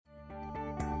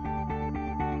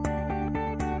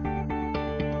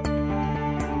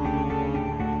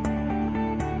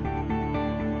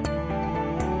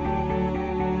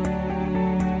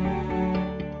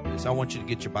this. I want you to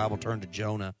get your Bible turned to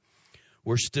Jonah.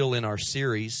 We're still in our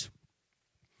series.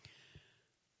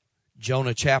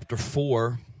 Jonah chapter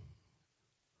 4.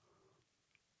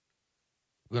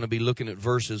 We're going to be looking at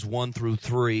verses 1 through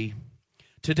 3.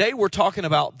 Today we're talking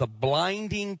about the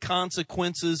blinding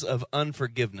consequences of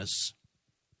unforgiveness.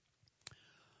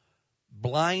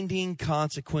 Blinding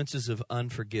consequences of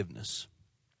unforgiveness.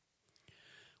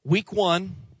 Week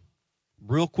 1,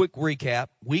 real quick recap.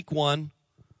 Week 1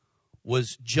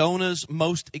 was Jonah's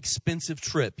most expensive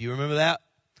trip. You remember that?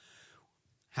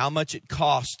 How much it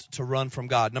cost to run from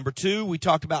God. Number 2, we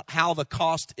talked about how the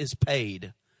cost is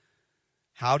paid.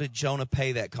 How did Jonah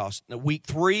pay that cost? Now, week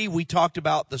 3, we talked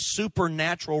about the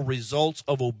supernatural results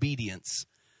of obedience.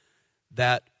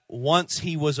 That once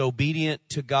he was obedient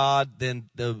to God,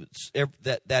 then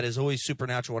that is always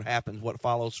supernatural what happens, what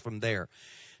follows from there.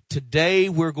 Today,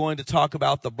 we're going to talk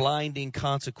about the blinding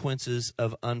consequences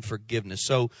of unforgiveness.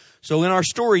 So in our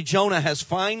story, Jonah has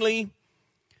finally,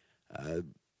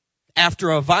 after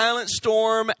a violent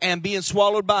storm and being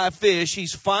swallowed by a fish,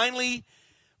 he's finally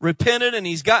repented and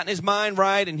he's gotten his mind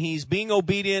right and he's being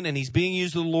obedient and he's being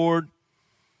used of the Lord.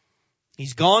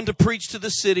 He's gone to preach to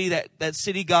the city, that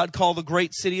city God called the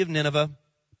great city of Nineveh.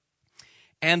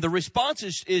 And the response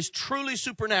is truly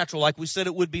supernatural, like we said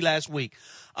it would be last week.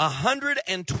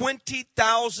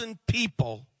 120,000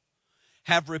 people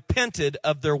have repented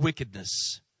of their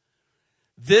wickedness.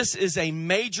 This is a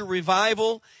major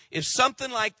revival. If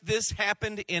something like this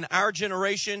happened in our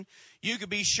generation, you could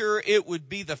be sure it would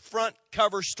be the front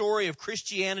cover story of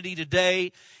Christianity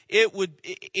today. It would,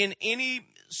 in any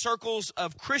circles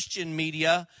of Christian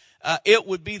media, it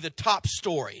would be the top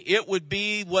story. It would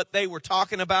be what they were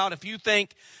talking about. If you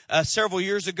think several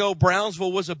years ago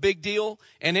Brownsville was a big deal,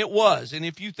 and it was. And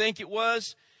if you think it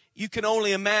was, you can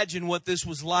only imagine what this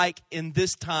was like in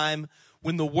this time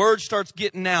when the word starts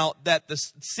getting out that the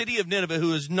city of Nineveh,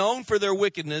 who is known for their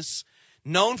wickedness,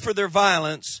 known for their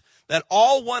violence, that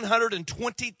all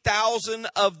 120,000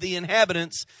 of the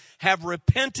inhabitants have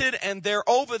repented and they're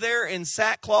over there in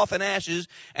sackcloth and ashes,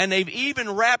 and they've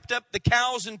even wrapped up the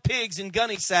cows and pigs in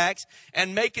gunny sacks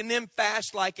and making them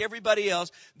fast like everybody else.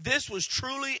 This was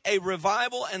truly a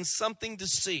revival and something to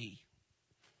see.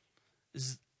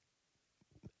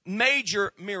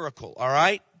 Major miracle, all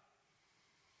right?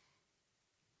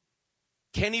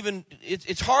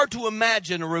 It's hard to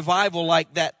imagine a revival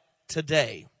like that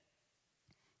today,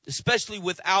 especially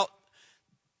without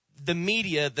the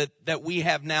media that we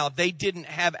have now. They didn't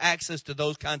have access to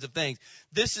those kinds of things.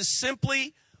 This is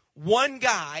simply one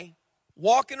guy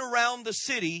walking around the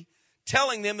city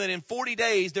telling them that in 40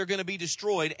 days they're going to be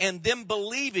destroyed, and them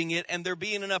believing it, and there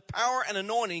being enough power and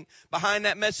anointing behind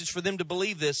that message for them to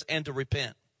believe this and to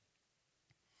repent.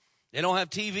 They don't have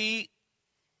TV,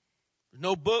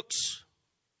 no books.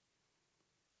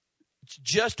 It's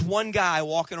just one guy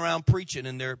walking around preaching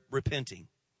and they're repenting.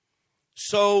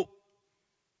 So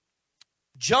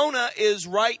Jonah is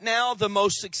right now the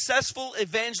most successful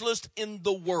evangelist in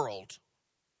the world.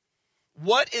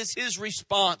 What is his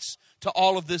response to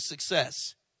all of this success?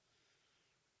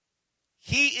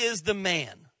 He is the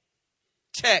man.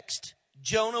 Text,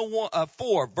 Jonah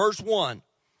 4, verse 1.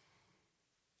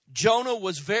 Jonah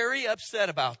was very upset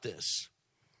about this,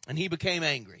 and he became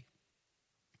angry.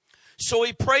 So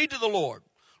he prayed to the Lord.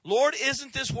 Lord,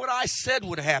 isn't this what I said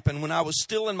would happen when I was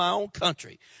still in my own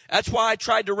country? That's why I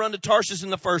tried to run to Tarshish in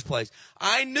the first place.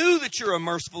 I knew that you're a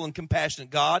merciful and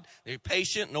compassionate God. You're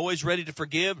patient and always ready to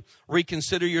forgive,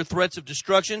 reconsider your threats of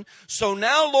destruction. So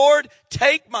now, Lord,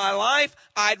 take my life.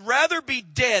 I'd rather be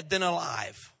dead than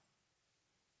alive.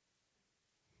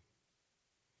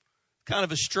 Kind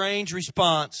of a strange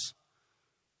response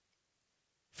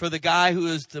for the guy who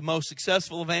is the most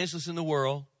successful evangelist in the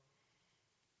world.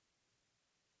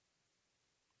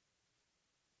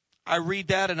 I read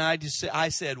that and I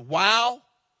said, wow,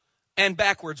 and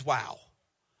backwards, wow.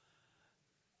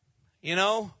 You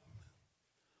know?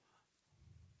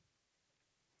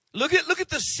 Look at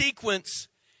the sequence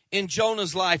in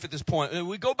Jonah's life at this point.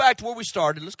 We go back to where we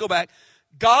started. Let's go back.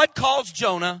 God calls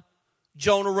Jonah.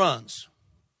 Jonah runs.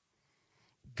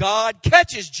 God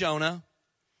catches Jonah.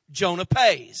 Jonah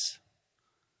pays.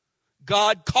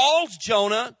 God calls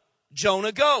Jonah.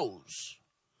 Jonah goes.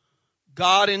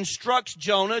 God instructs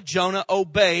Jonah. Jonah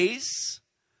obeys.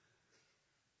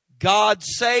 God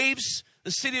saves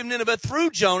the city of Nineveh through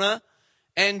Jonah.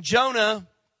 And Jonah,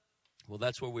 well,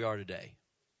 that's where we are today.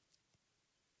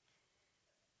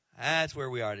 That's where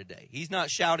we are today. He's not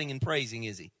shouting and praising,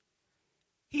 is he?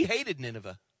 He hated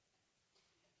Nineveh.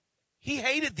 He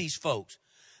hated these folks.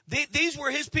 These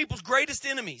were his people's greatest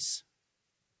enemies.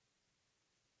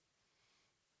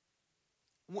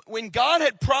 When God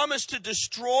had promised to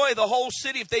destroy the whole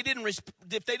city if they didn't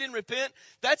repent,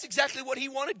 that's exactly what he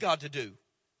wanted God to do.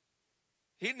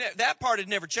 That part had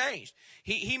never changed.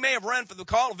 He may have run for the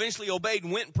call, eventually obeyed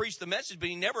and went and preached the message, but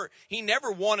he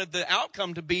never wanted the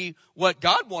outcome to be what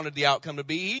God wanted the outcome to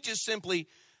be. He just simply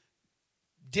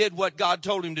did what God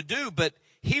told him to do. But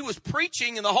he was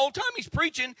preaching, and the whole time he's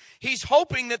preaching, he's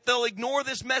hoping that they'll ignore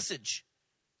this message.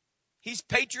 He's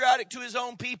patriotic to his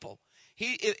own people.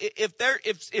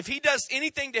 If he does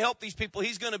anything to help these people,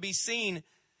 he's going to be seen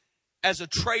as a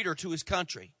traitor to his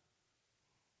country.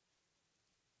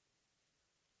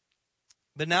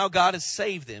 But now God has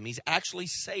saved them. He's actually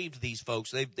saved these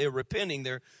folks. They're repenting.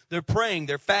 They're praying.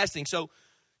 They're fasting. So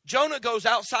Jonah goes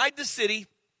outside the city,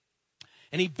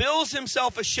 and he builds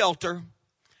himself a shelter,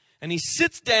 and he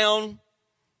sits down,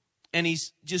 and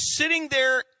he's just sitting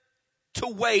there to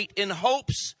wait in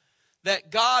hopes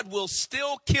that God will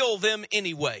still kill them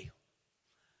anyway.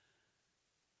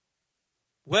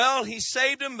 Well, he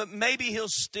saved them, but maybe he'll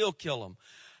still kill them.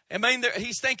 I mean,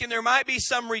 he's thinking there might be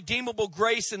some redeemable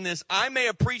grace in this. I may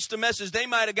have preached a message. They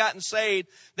might have gotten saved.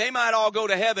 They might all go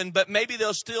to heaven, but maybe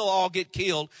they'll still all get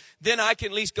killed. Then I can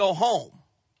at least go home.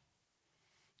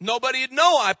 Nobody would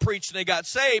know I preached and they got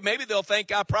saved. Maybe they'll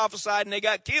think I prophesied and they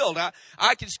got killed.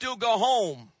 I can still go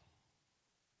home.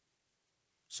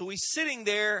 So he's sitting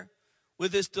there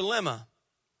with this dilemma.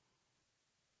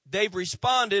 They've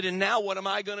responded, and now what am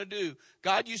I going to do?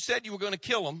 God, you said you were going to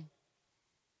kill them.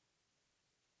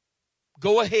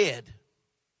 Go ahead.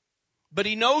 But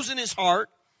he knows in his heart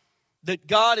that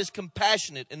God is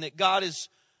compassionate and that God is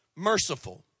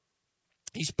merciful.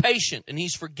 He's patient and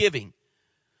he's forgiving.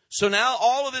 So now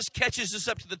all of this catches us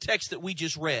up to the text that we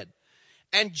just read.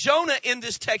 And Jonah in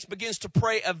this text begins to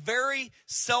pray a very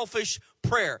selfish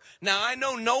prayer. Now, I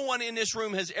know no one in this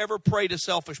room has ever prayed a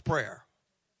selfish prayer.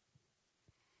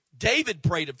 David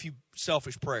prayed a few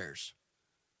selfish prayers.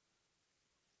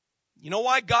 You know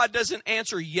why God doesn't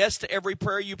answer yes to every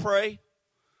prayer you pray?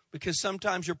 Because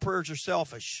sometimes your prayers are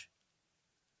selfish.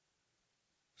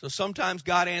 So sometimes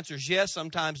God answers yes,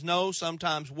 sometimes no,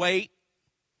 sometimes wait,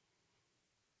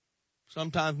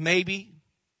 sometimes maybe.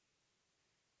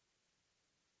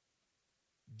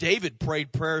 David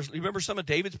prayed prayers. You remember some of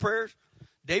David's prayers?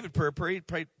 David prayed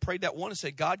that one and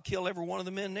said, God, kill every one of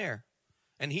the men there.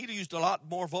 And he used a lot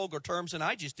more vulgar terms than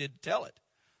I just did to tell it.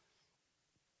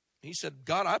 He said,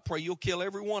 God, I pray you'll kill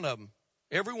every one of them.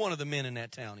 Every one of the men in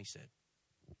that town, he said.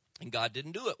 And God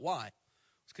didn't do it. Why?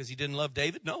 It's because he didn't love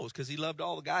David? No, it's because he loved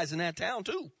all the guys in that town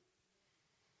too.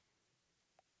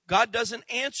 God doesn't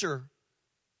answer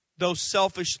those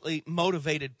selfishly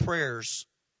motivated prayers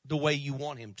the way you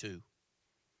want him to.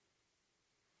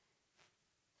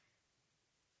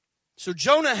 So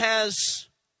Jonah has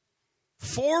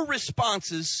 4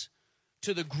 responses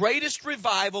to the greatest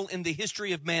revival in the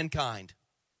history of mankind.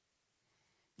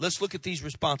 Let's look at these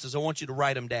responses. I want you to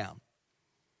write them down.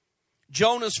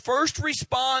 Jonah's first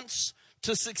response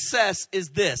to success is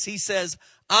this. He says,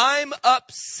 I'm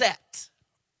upset.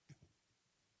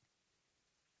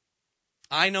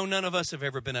 I know none of us have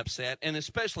ever been upset, and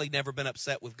especially never been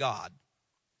upset with God.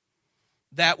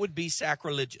 That would be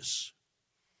sacrilegious.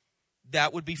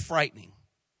 That would be frightening.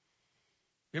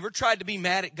 You ever tried to be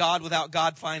mad at God without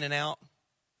God finding out?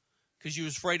 Because you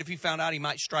was afraid if he found out he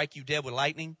might strike you dead with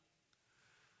lightning?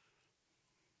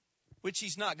 Which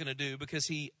he's not going to do because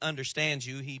he understands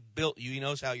you. He built you. He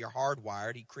knows how you're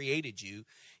hardwired. He created you.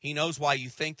 He knows why you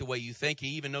think the way you think. He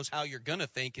even knows how you're going to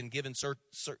think in given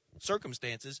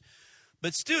circumstances.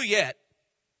 But still yet,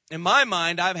 in my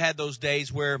mind, I've had those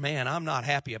days where, man, I'm not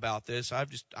happy about this.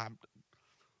 I'm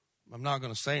not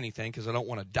going to say anything because I don't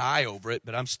want to die over it,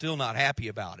 but I'm still not happy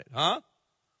about it. Huh?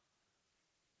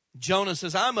 Jonah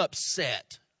says, I'm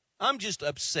upset. I'm just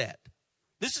upset.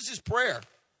 This is his prayer.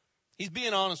 He's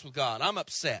being honest with God. I'm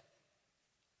upset.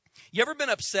 You ever been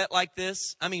upset like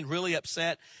this? I mean, really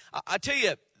upset? I tell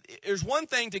you, there's one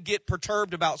thing to get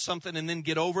perturbed about something and then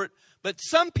get over it, but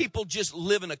some people just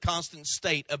live in a constant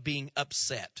state of being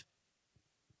upset.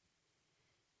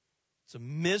 It's a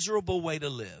miserable way to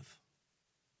live.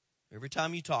 Every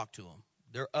time you talk to them,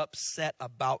 they're upset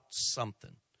about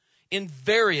something.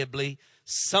 Invariably,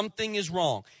 something is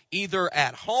wrong, either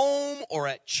at home or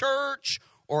at church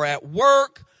or at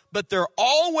work, but they're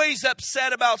always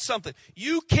upset about something.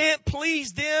 You can't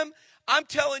please them. I'm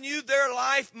telling you, their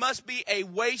life must be a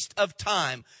waste of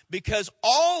time because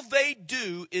all they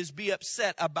do is be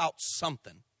upset about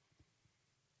something.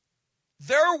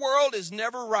 Their world is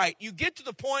never right. You get to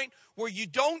the point where you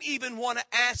don't even want to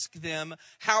ask them,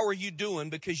 how are you doing?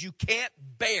 Because you can't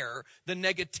bear the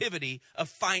negativity of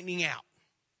finding out.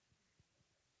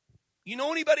 You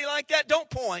know anybody like that? Don't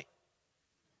point.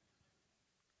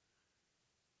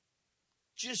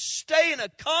 Just stay in a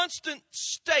constant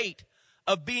state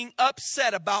of being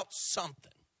upset about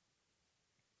something.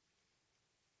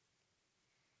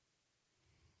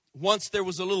 Once there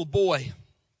was a little boy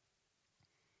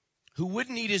who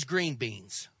wouldn't eat his green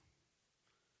beans.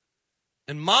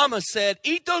 And Mama said,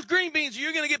 eat those green beans or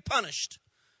you're going to get punished.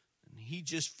 And he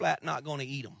just flat not going to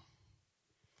eat them.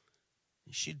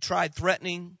 She'd tried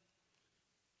threatening.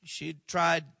 She'd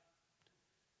tried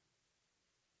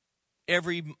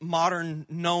every modern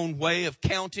known way of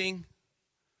counting.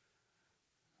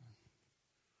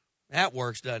 That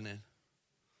works, doesn't it?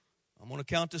 I'm going to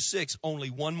count to 6 only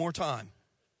one more time.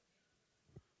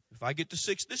 If I get to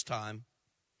 6 this time,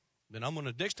 then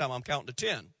next time I'm counting to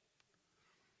 10.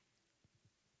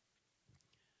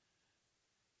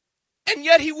 And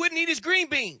yet he wouldn't eat his green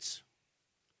beans.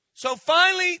 So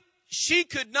finally, she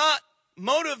could not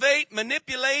motivate,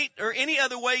 manipulate, or any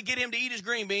other way get him to eat his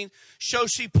green beans. So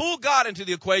she pulled God into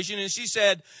the equation and she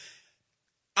said,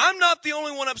 I'm not the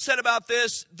only one upset about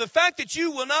this. The fact that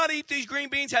you will not eat these green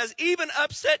beans has even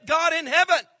upset God in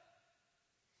heaven.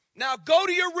 Now go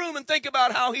to your room and think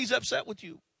about how he's upset with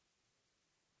you.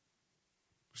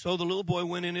 So the little boy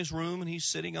went in his room and he's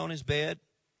sitting on his bed.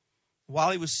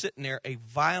 While he was sitting there, a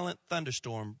violent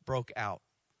thunderstorm broke out.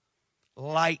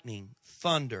 Lightning,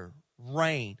 thunder,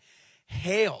 rain,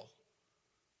 hail.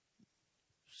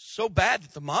 So bad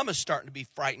that the mama's starting to be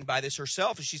frightened by this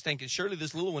herself. And she's thinking, surely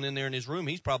this little one in there in his room,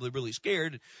 he's probably really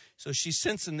scared. So she's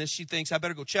sensing this. She thinks, I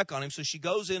better go check on him. So she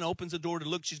goes in, opens the door to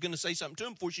look. She's going to say something to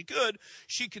him before she could.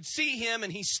 She could see him,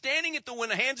 and he's standing at the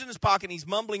window, hands in his pocket, and he's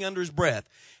mumbling under his breath.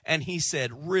 And he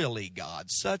said, really, God,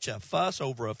 such a fuss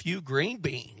over a few green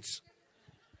beans.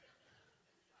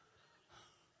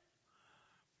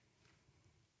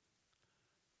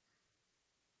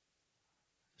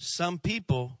 Some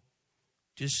people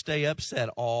just stay upset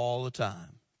all the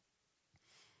time.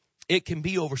 It can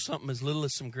be over something as little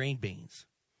as some green beans.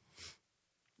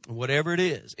 Whatever it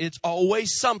is, it's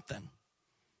always something,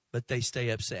 but they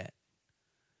stay upset.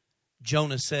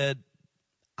 Jonah said,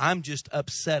 I'm just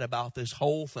upset about this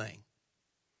whole thing.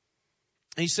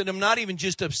 And he said, I'm not even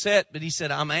just upset, but he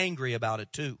said, I'm angry about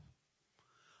it too.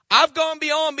 I've gone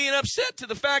beyond being upset to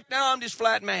the fact now I'm just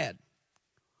flat mad.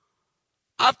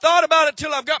 I've thought about it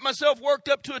till I've got myself worked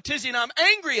up to a tizzy and I'm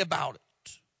angry about it.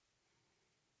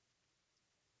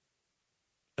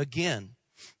 Again,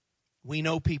 we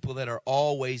know people that are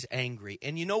always angry.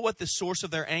 And you know what the source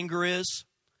of their anger is?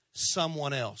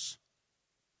 Someone else.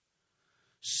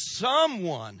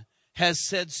 Someone has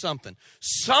said something.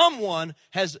 Someone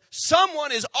is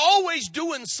always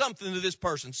doing something to this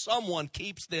person. Someone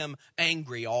keeps them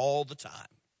angry all the time.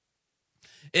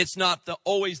 It's not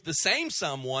always the same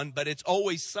someone, but it's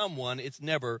always someone. It's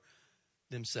never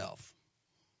themselves.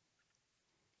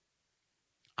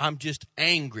 I'm just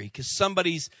angry because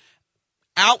somebody's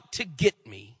out to get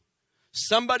me.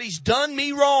 Somebody's done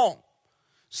me wrong.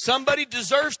 Somebody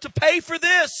deserves to pay for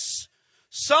this.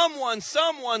 Someone.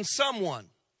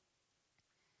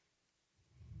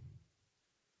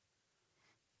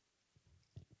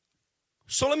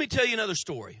 So let me tell you another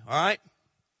story, all right?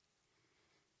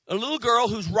 A little girl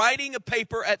who's writing a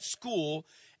paper at school,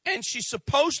 and she's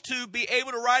supposed to be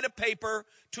able to write a paper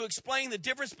to explain the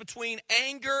difference between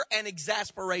anger and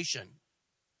exasperation.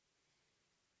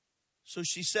 So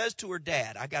she says to her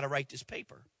dad, I got to write this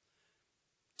paper.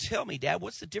 Tell me, Dad,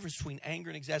 what's the difference between anger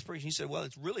and exasperation? He said, well,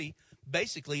 it's really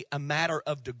basically a matter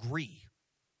of degree.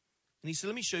 And he said,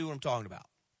 let me show you what I'm talking about.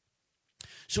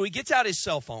 So he gets out his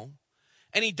cell phone,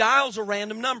 and he dials a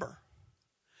random number.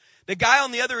 The guy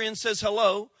on the other end says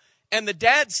hello, and the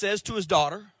dad says to his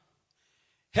daughter,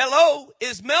 hello,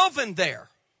 is Melvin there?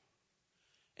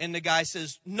 And the guy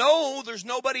says, no, there's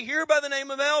nobody here by the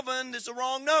name of Melvin. This is a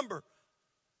wrong number.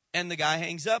 And the guy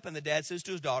hangs up, and the dad says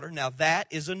to his daughter, now that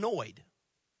is annoyed.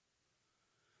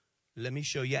 Let me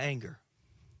show you anger.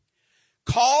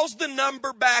 Calls the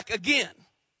number back again.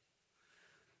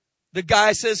 The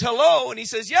guy says hello, and he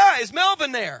says, yeah, is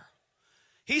Melvin there?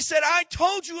 He said, I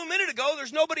told you a minute ago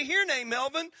there's nobody here named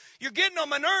Melvin. You're getting on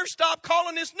my nerves. Stop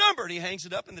calling this number. And he hangs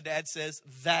it up, and the dad says,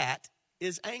 that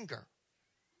is anger.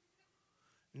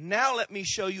 Now let me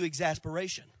show you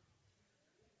exasperation.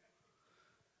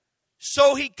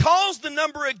 So he calls the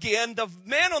number again. The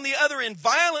man on the other end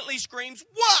violently screams,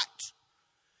 what?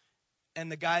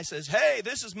 And the guy says, hey,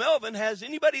 this is Melvin. Has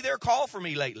anybody there called for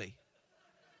me lately?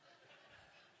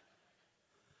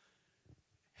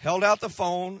 Held out the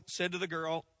phone, said to the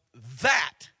girl,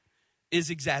 that is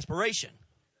exasperation.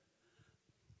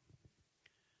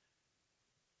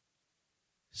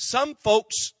 Some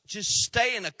folks just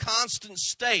stay in a constant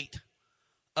state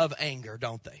of anger,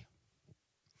 don't they?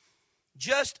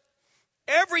 Just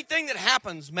everything that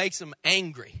happens makes them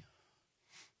angry.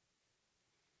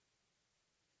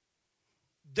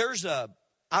 I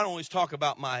don't always talk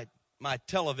about my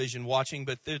television watching,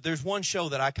 but there's one show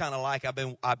that I kind of like. I've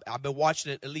been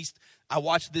watching it, at least I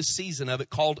watched this season of it,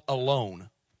 called Alone.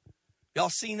 Y'all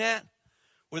seen that?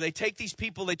 Where they take these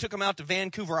people, they took them out to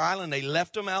Vancouver Island, they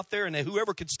left them out there, and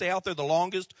whoever could stay out there the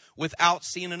longest without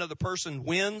seeing another person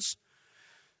wins.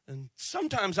 And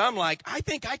sometimes I'm like, I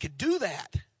think I could do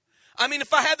that. I mean,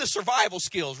 if I had the survival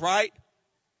skills, right?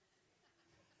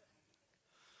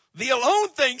 The alone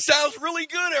thing sounds really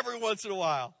good every once in a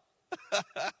while.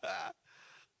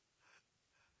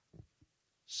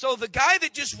 So the guy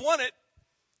that just won it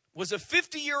was a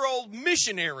 50-year-old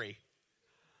missionary.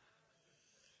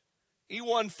 He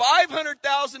won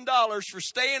 $500,000 for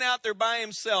staying out there by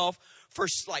himself for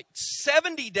like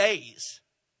 70 days.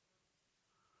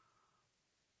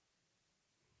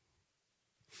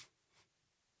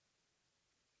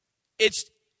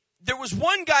 There was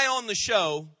one guy on the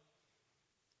show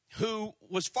who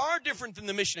was far different than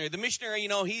the missionary. The missionary,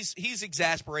 he's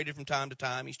exasperated from time to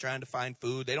time. He's trying to find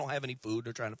food. They don't have any food.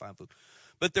 They're trying to find food.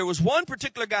 But there was one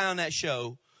particular guy on that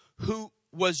show who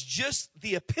was just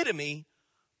the epitome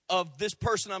of this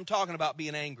person I'm talking about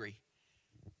being angry.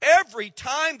 Every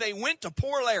time they went to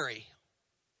poor Larry,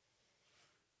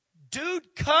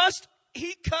 dude cussed.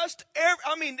 He cussed.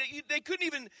 They couldn't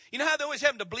even, how they always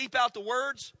have him to bleep out the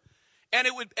words? And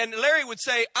Larry would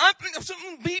say, I'm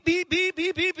something beep, beep, beep,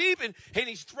 beep, beep, beep. And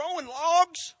he's throwing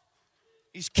logs.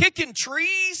 He's kicking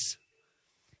trees.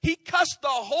 He cussed the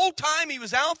whole time he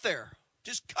was out there.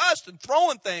 Just cussed and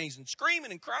throwing things and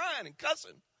screaming and crying and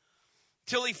cussing.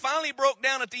 Till he finally broke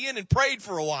down at the end and prayed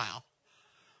for a while.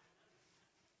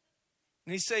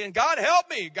 And he's saying, God help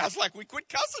me. God's like, we quit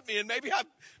cussing me and maybe I'd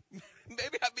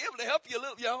be able to help you a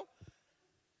little,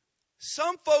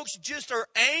 Some folks just are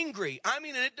angry. And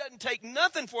it doesn't take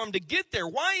nothing for them to get there.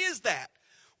 Why is that?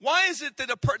 Why is it that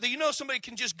somebody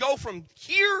can just go from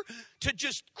here to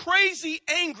just crazy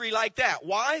angry like that?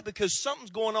 Why? Because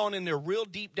something's going on in there real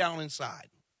deep down inside.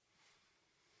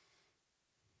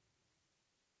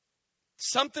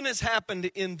 Something has happened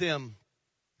in them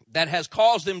that has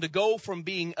caused them to go from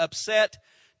being upset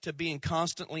to being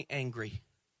constantly angry.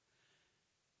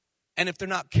 And if they're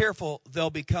not careful, they'll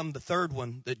become the third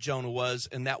one that Jonah was,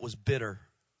 and that was bitter.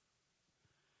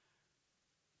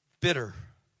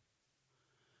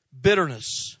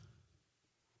 Bitterness.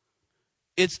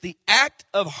 It's the act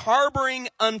of harboring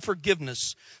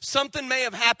unforgiveness. Something may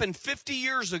have happened 50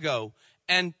 years ago,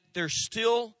 and they're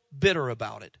still bitter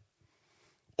about it.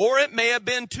 Or it may have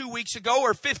been 2 weeks ago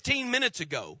or 15 minutes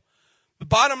ago. The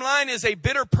bottom line is a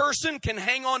bitter person can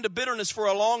hang on to bitterness for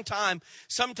a long time.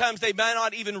 Sometimes they may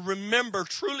not even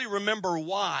truly remember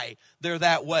why they're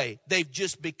that way. They've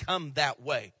just become that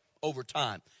way over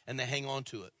time, and they hang on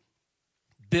to it.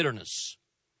 Bitterness.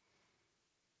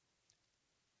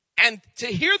 And to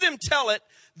hear them tell it,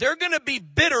 they're going to be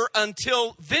bitter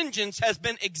until vengeance has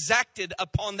been exacted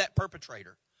upon that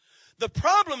perpetrator. The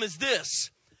problem is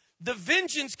this: the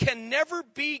vengeance can never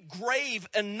be grave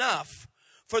enough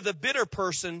for the bitter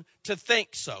person to think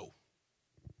so.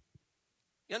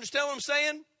 You understand what I'm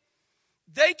saying?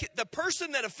 The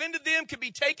person that offended them could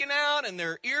be taken out and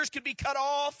their ears could be cut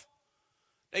off.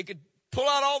 They could pull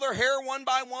out all their hair one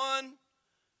by one,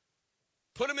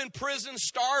 put them in prison,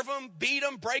 starve them, beat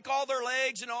them, break all their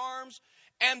legs and arms.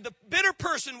 And the bitter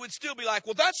person would still be like,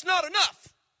 well, that's not enough.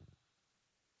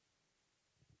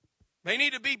 They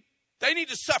need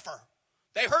to suffer.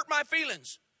 They hurt my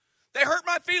feelings. They hurt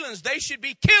my feelings. They should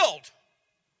be killed.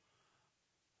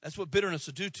 That's what bitterness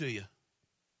will do to you.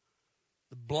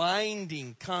 The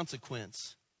blinding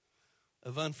consequence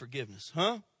of unforgiveness.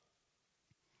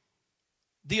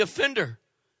 The offender.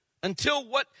 Until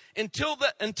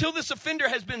this offender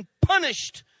has been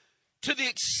punished to the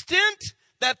extent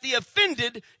that the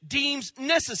offended deems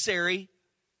necessary,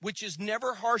 which is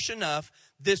never harsh enough,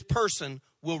 this person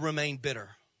will remain bitter.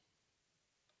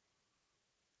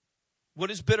 What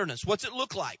is bitterness? What's it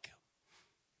look like?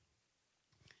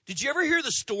 Did you ever hear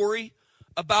the story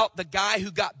about the guy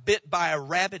who got bit by a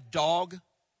rabid dog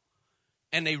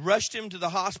and they rushed him to the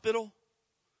hospital?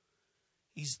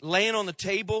 He's laying on the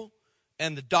table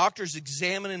and the doctor's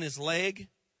examining his leg,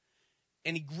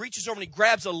 and he reaches over and he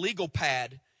grabs a legal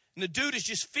pad, and the dude is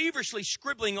just feverishly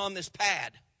scribbling on this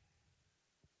pad.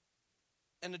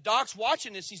 And the doc's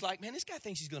watching this. He's like, man, this guy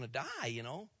thinks he's going to die,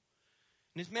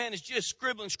 And this man is just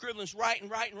scribbling, writing,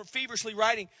 feverishly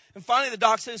writing. And finally the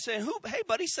doc says, hey,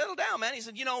 buddy, settle down, man. He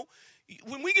said,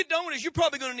 when we get done with this, you're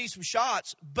probably going to need some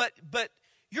shots, but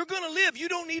you're going to live. You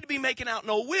don't need to be making out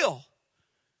no will.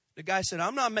 The guy said,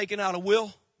 I'm not making out a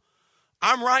will.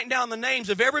 I'm writing down the names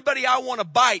of everybody I want to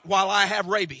bite while I have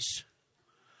rabies.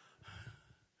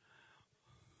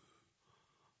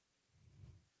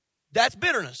 That's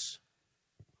bitterness.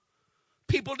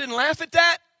 People didn't laugh at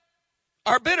that,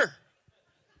 are bitter.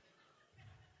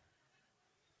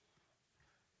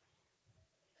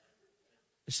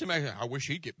 Somebody, I wish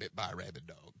he'd get bit by a rabid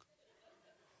dog.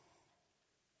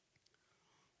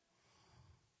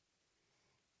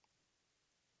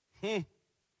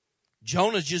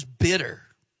 Jonah's just bitter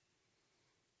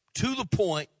to the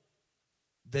point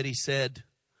that he said,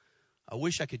 I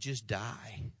wish I could just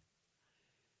die.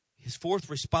 His fourth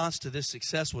response to this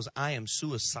success was, I am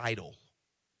suicidal.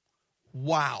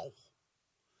 Wow.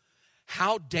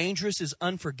 How dangerous is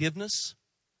unforgiveness?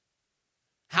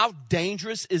 How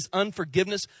dangerous is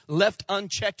unforgiveness left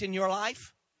unchecked in your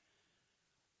life?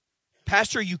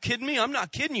 Pastor, are you kidding me? I'm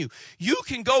not kidding you. You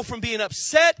can go from being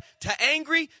upset to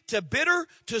angry to bitter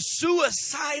to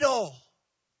suicidal.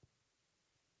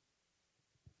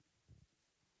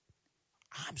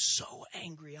 I'm so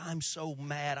angry. I'm so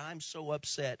mad. I'm so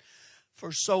upset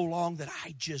for so long that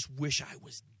I just wish I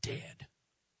was dead.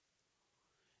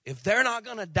 If they're not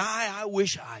going to die, I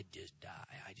wish I'd just die.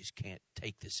 I just can't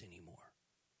take this anymore.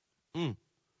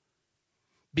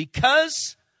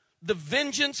 Because the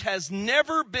vengeance has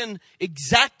never been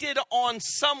exacted on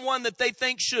someone that they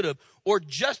think should have, or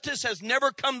justice has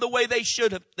never come the way they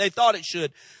thought it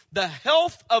should. The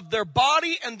health of their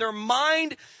body and their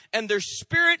mind and their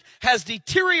spirit has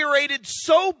deteriorated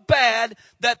so bad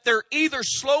that they're either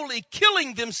slowly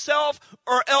killing themselves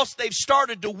or else they've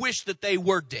started to wish that they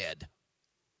were dead.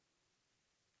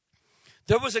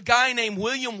 There was a guy named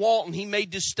William Walton. He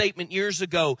made this statement years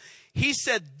ago. He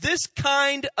said, this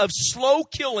kind of slow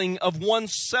killing of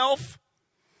oneself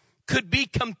could be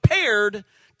compared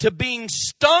to being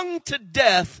stung to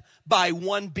death by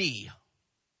one bee.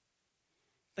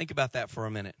 Think about that for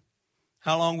a minute.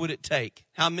 How long would it take?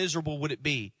 How miserable would it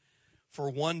be for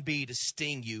one bee to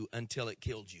sting you until it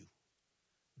killed you?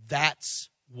 That's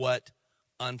what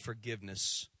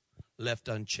unforgiveness left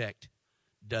unchecked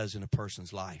does in a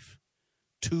person's life.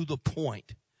 To the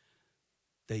point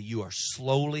that you are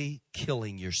slowly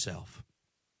killing yourself.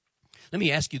 Let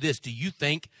me ask you this. Do you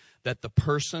think that the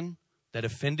person that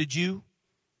offended you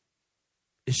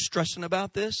is stressing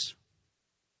about this?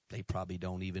 They probably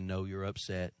don't even know you're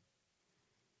upset.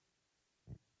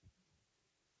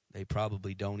 They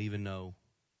probably don't even know.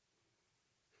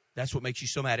 That's what makes you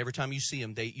so mad. Every time you see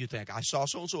them, you think, I saw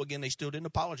so-and-so again, they still didn't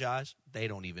apologize. They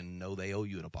don't even know they owe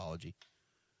you an apology.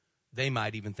 They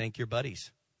might even think you're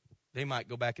buddies. They might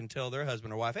go back and tell their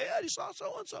husband or wife, hey, I just saw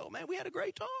so-and-so. Man, we had a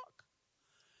great talk.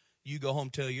 You go home,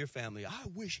 tell your family, I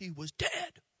wish he was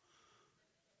dead.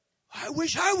 I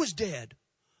wish I was dead.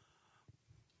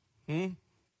 And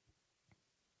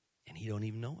he don't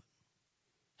even know it.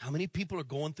 How many people are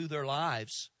going through their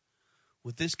lives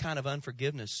with this kind of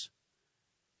unforgiveness?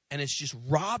 And it's just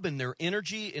robbing their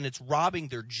energy, and it's robbing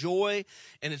their joy,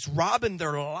 and it's robbing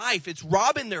their life. It's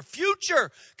robbing their future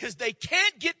because they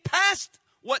can't get past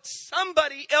what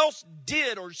somebody else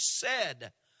did or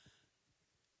said.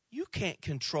 You can't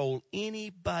control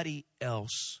anybody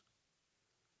else.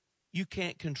 You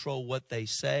can't control what they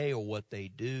say or what they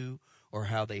do or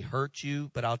how they hurt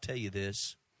you. But I'll tell you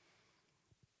this.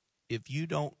 If you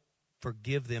don't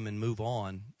forgive them and move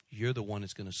on, you're the one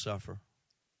that's going to suffer.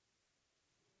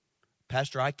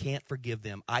 Pastor, I can't forgive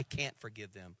them. I can't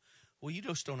forgive them. Well, you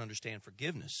just don't understand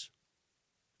forgiveness.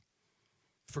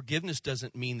 Forgiveness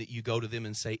doesn't mean that you go to them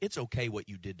and say, it's okay what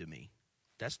you did to me.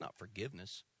 That's not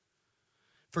forgiveness.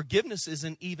 Forgiveness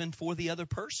isn't even for the other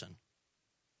person.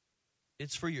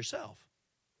 It's for yourself.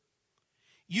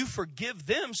 You forgive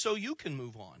them so you can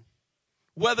move on.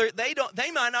 Whether they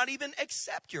might not even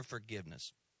accept your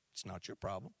forgiveness. It's not your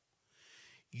problem.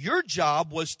 Your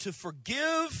job was to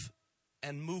forgive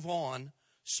and move on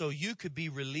so you could be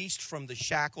released from the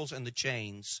shackles and the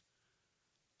chains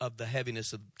of the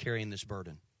heaviness of carrying this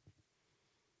burden.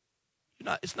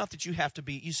 It's not that you have to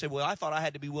be, you say, well, I thought I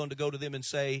had to be willing to go to them and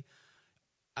say,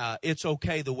 it's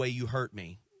okay the way you hurt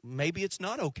me. Maybe it's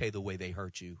not okay the way they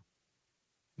hurt you.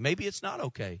 Maybe it's not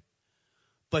okay.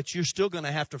 But you're still going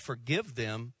to have to forgive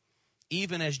them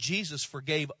even as Jesus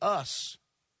forgave us.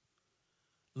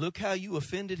 Look how you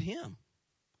offended him.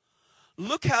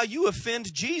 Look how you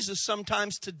offend Jesus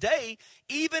sometimes today,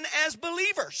 even as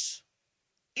believers.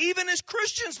 Even as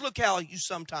Christians, look how you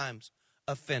sometimes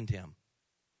offend him.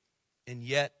 And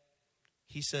yet,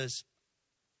 he says,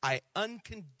 I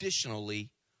unconditionally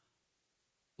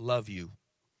love you,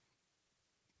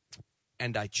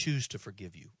 and I choose to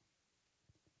forgive you.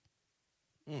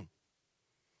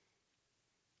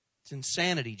 It's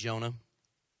insanity, Jonah.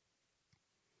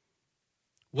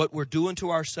 What we're doing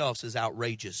to ourselves is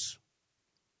outrageous.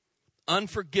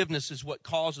 Unforgiveness is what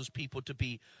causes people to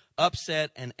be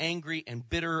upset and angry and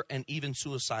bitter and even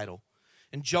suicidal.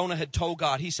 And Jonah had told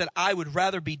God, he said, I would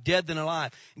rather be dead than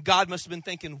alive. And God must have been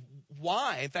thinking,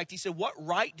 why? In fact, he said, what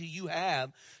right do you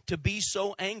have to be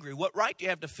so angry? What right do you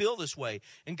have to feel this way?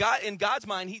 And God, in God's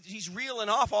mind, he's reeling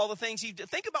off all the things he did.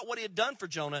 Think about what he had done for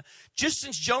Jonah. Just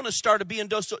since Jonah started being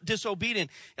disobedient,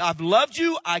 I've loved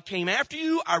you. I came after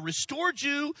you. I restored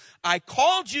you. I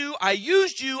called you. I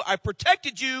used you. I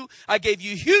protected you. I gave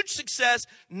you huge success,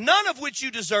 none of which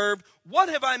you deserve. What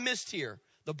have I missed here?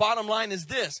 The bottom line is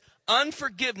this: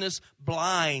 unforgiveness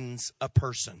blinds a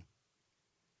person.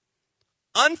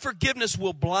 Unforgiveness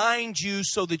will blind you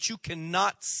so that you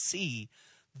cannot see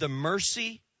the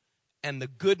mercy and the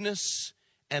goodness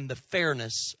and the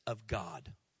fairness of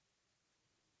God.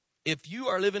 If you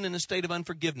are living in a state of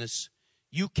unforgiveness,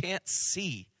 you can't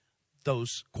see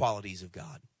those qualities of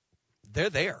God. They're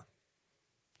there.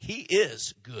 He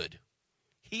is good.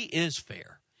 He is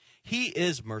fair. He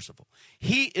is merciful.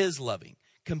 He is loving,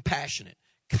 compassionate,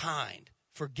 kind,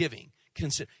 forgiving,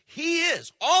 considerate. He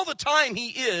is. All the time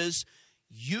he is.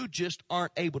 You just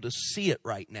aren't able to see it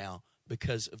right now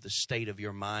because of the state of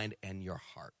your mind and your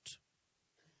heart.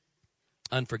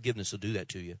 Unforgiveness will do that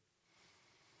to you.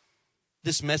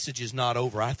 This message is not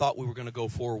over. I thought we were going to go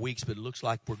 4 weeks, but it looks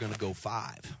like we're going to go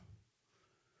 5.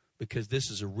 Because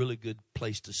this is a really good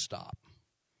place to stop.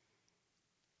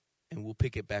 And we'll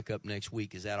pick it back up next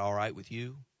week. Is that all right with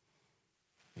you?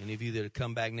 Any of you that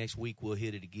come back next week, we'll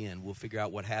hit it again. We'll figure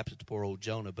out what happens to poor old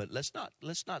Jonah. But let's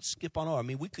not skip on over. I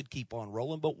mean, we could keep on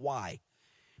rolling, but why?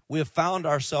 We have found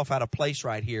ourselves at a place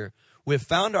right here. We have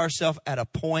found ourselves at a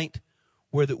point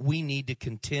where that we need to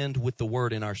contend with the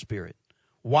word in our spirit.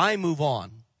 Why move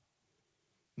on?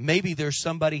 Maybe there's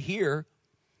somebody here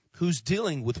who's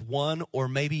dealing with one or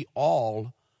maybe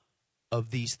all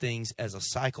of these things as a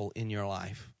cycle in your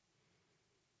life.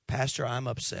 Pastor, I'm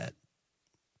upset.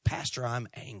 Pastor, I'm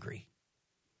angry.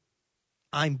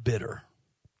 I'm bitter.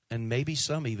 And maybe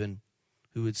some even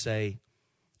who would say,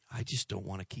 I just don't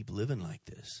want to keep living like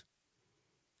this.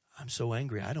 I'm so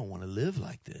angry, I don't want to live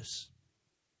like this.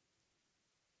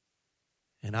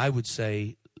 And I would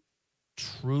say,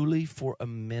 truly for a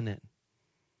minute,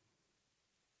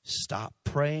 stop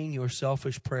praying your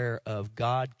selfish prayer of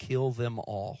God, kill them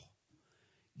all.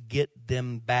 Get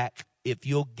them back. If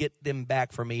you'll get them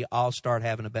back for me, I'll start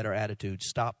having a better attitude.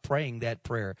 Stop praying that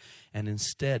prayer and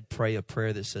instead pray a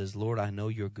prayer that says, Lord, I know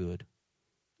you're good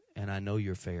and I know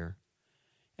you're fair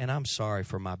and I'm sorry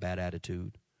for my bad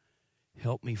attitude.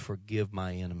 Help me forgive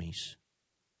my enemies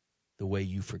the way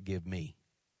you forgive me.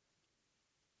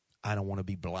 I don't want to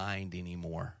be blind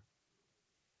anymore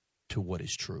to what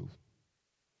is true.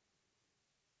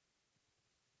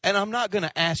 And I'm not going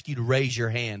to ask you to raise your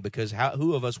hand because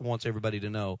who of us wants everybody to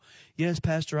know, yes,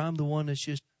 Pastor, I'm the one that's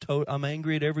just I'm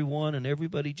angry at everyone and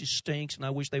everybody just stinks and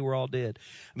I wish they were all dead.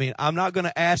 I mean, I'm not going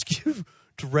to ask you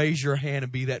to raise your hand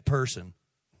and be that person.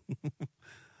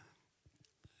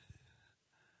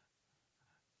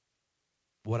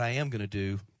 What I am going to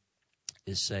do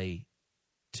is say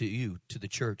to you, to the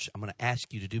church, I'm going to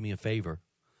ask you to do me a favor.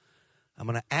 I'm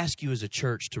going to ask you as a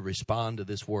church to respond to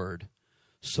this word,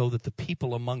 so that the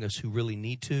people among us who really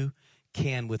need to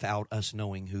can without us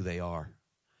knowing who they are.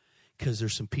 Because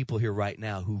there's some people here right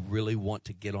now who really want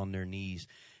to get on their knees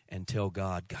and tell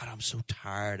God, God, I'm so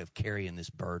tired of carrying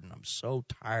this burden. I'm so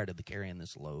tired of carrying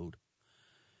this load.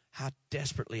 How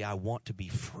desperately I want to be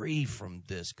free from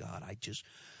this, God. I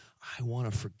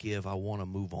want to forgive. I want to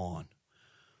move on.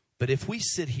 But if we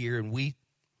sit here and we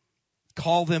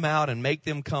call them out and make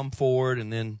them come forward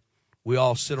and then we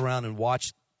all sit around and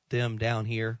watch them down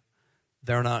here,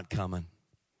 they're not coming.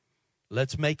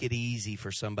 Let's make it easy for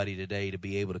somebody today to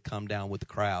be able to come down with the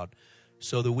crowd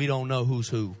so that we don't know who's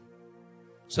who.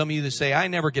 Some of you that say, I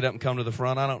never get up and come to the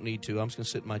front. I don't need to. I'm just going to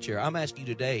sit in my chair. I'm asking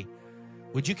you today,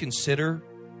 would you consider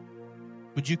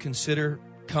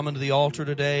coming to the altar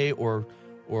today or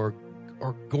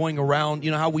going around,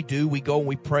 you know how we do, we go and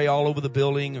we pray all over the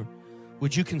building, or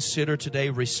would you consider today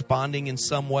responding in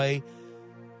some way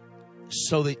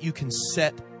so that you can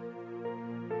set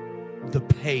the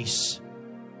pace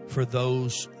for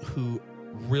those who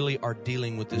really are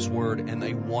dealing with this word and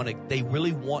they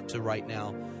really want to right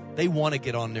now. They want to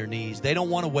get on their knees. They don't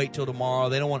want to wait till tomorrow.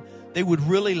 They would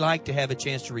really like to have a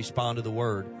chance to respond to the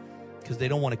word. because they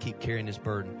don't want to keep carrying this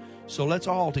burden. So let's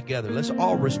all together, let's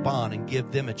all respond and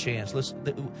give them a chance.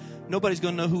 Nobody's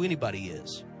going to know who anybody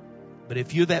is. But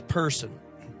if you're that person,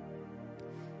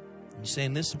 you're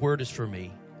saying, this word is for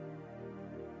me.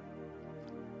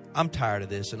 I'm tired of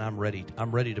this and I'm ready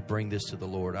to bring this to the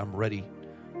Lord. I'm ready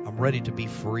to be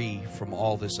free from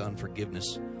all this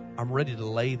unforgiveness. I'm ready to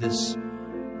lay this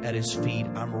at His feet.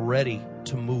 I'm ready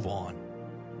to move on.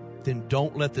 Then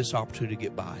don't let this opportunity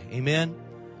get by. Amen?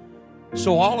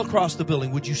 So all across the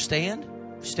building, would you stand?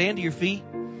 Stand to your feet.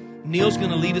 Neil's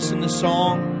going to lead us in this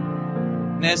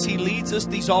song. And as he leads us,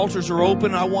 these altars are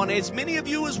open. I want as many of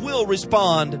you as will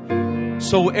respond,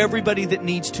 so everybody that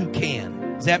needs to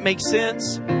can. Does that make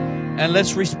sense? And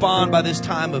let's respond by this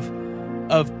time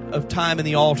of time in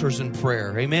the altars in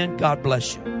prayer. Amen? God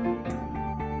bless you.